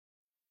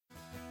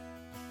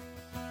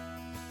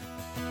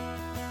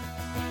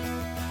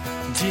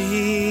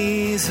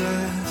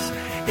Jesus,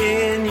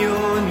 in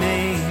your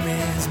name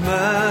is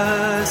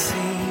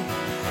mercy,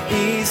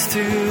 east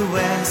to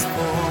west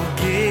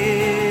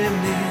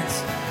forgiveness,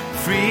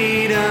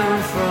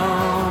 freedom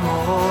from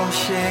all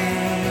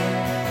shame.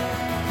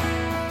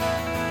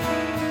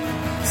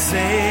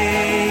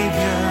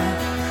 Savior,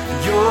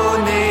 your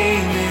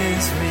name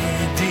is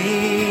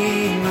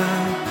Redeemer,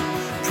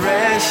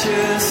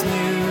 precious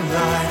new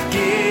life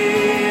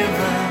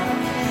giver,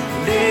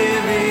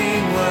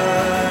 living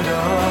word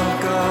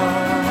of God.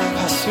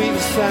 How sweet the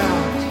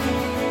sound,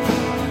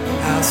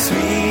 how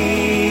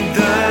sweet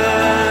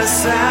the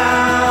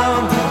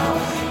sound of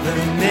the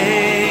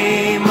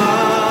name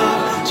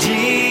of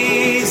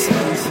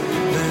Jesus,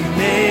 the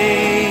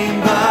name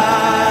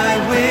by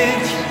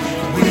which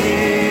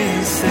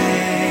we're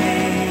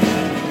saved.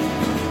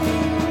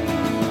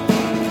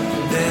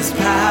 There's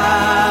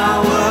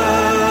power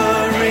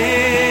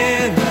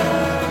in the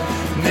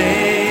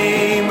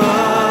name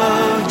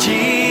of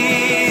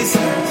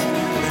Jesus,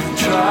 the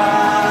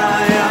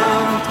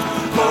triumph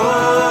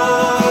over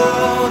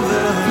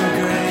the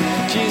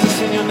grave. Jesus,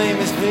 in your name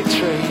is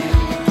victory.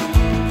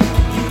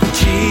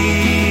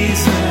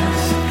 Jesus,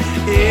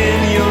 in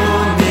your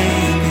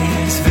name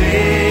is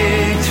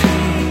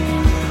victory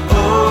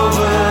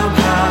over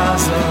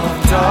powers of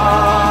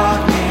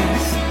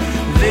darkness,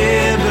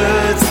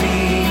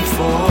 liberty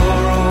for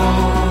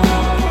all.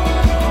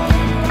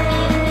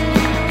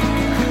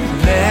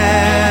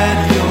 Let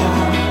your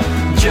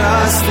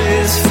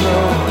justice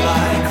flow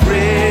like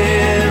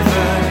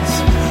rivers,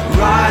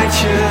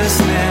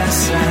 righteousness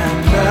and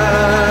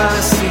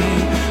mercy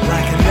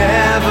like an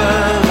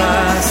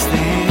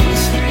everlasting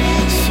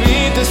stream.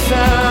 Sweet the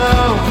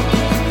sound,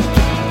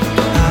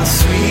 how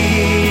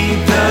sweet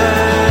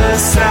the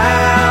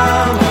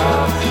sound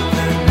of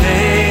the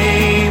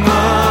name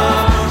of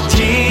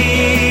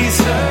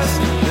Jesus,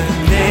 the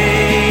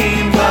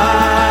name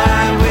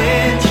by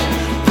which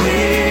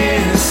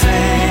we're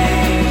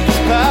saved. There's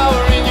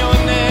power in your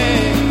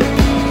name.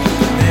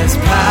 There's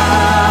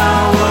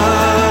power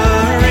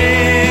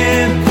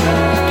in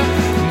the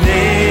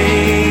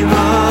name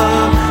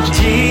of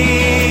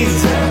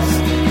Jesus,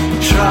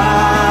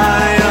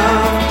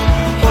 triumph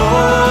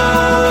over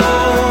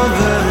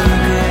the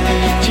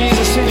grave.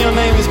 Jesus, in your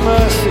name is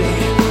mercy.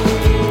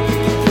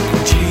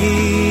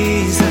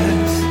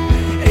 Jesus,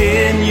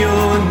 in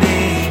your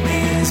name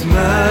is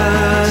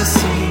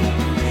mercy,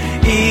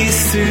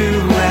 east to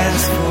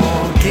west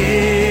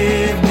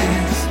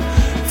forgiveness,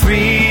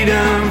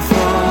 freedom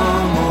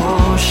from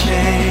all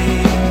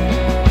shame.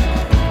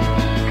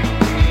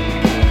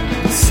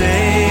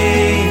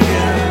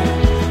 Savior,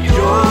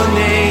 your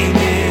name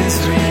is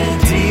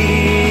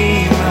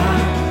Redeemer,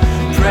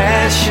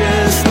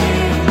 precious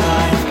new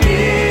life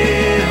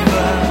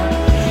giver,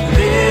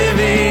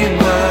 living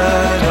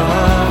word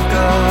of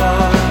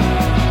God.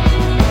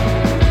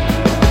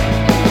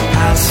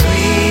 How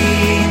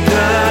sweet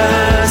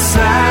the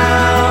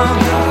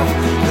sound of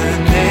the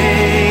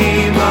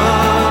name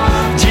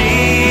of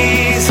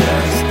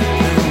Jesus,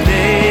 the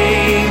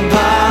name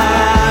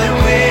by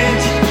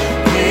which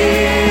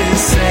we're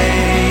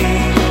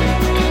saved.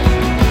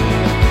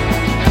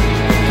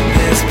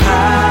 There's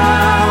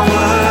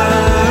power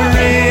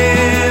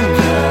in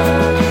the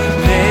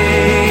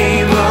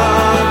name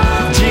of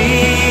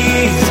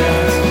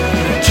Jesus,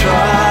 the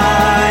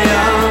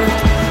triumph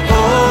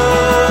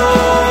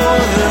over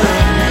the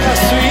grave. How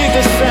sweet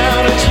the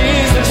sound of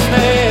Jesus'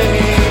 name.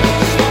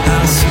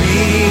 How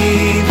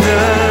sweet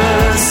the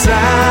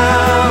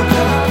sound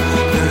of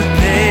the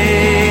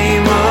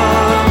name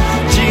of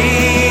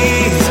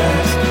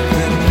Jesus,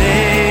 the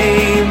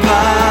name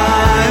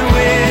by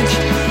which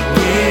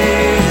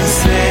we're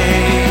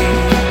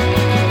saved.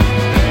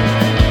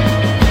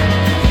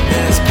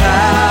 There's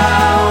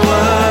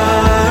power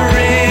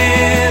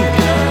in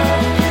the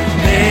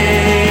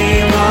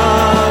name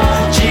of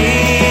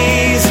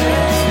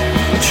Jesus,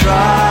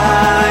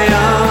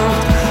 triumph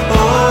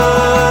over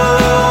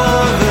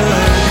the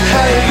grave.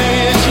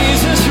 Hallelujah,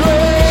 Jesus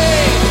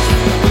reigns.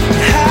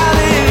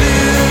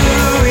 Hallelujah,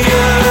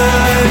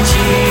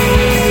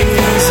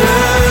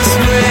 Jesus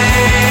reigns.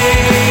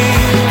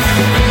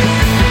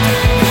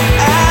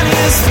 And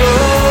his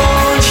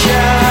throne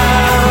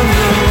shall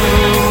know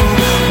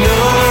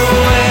no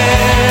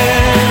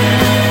end.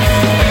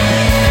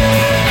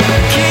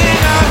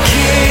 King of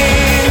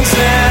kings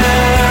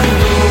and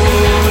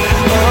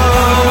Lord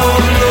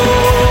of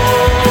lords,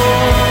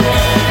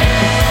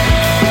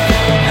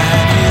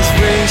 and his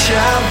reign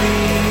shall be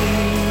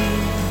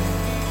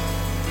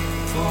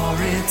for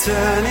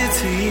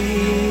eternity.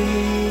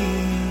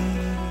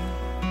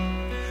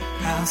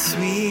 How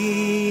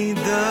sweet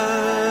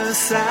the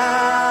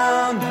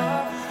sound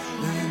of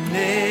the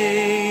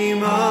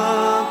name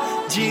of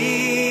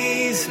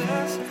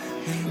Jesus,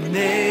 the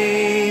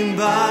name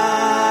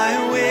by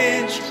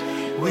which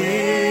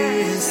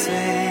we're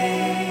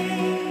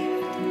saved.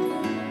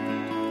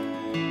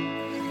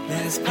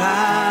 There's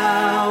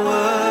power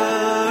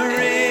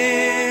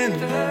in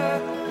the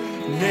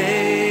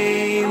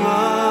name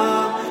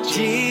of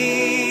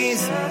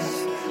Jesus,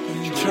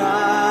 you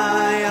try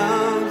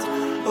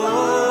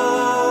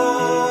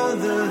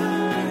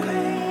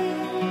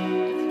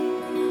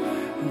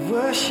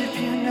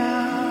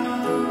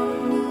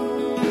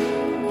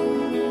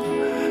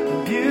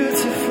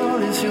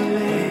is your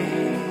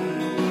name.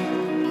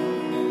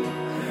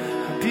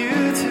 How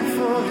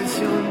beautiful is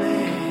your name.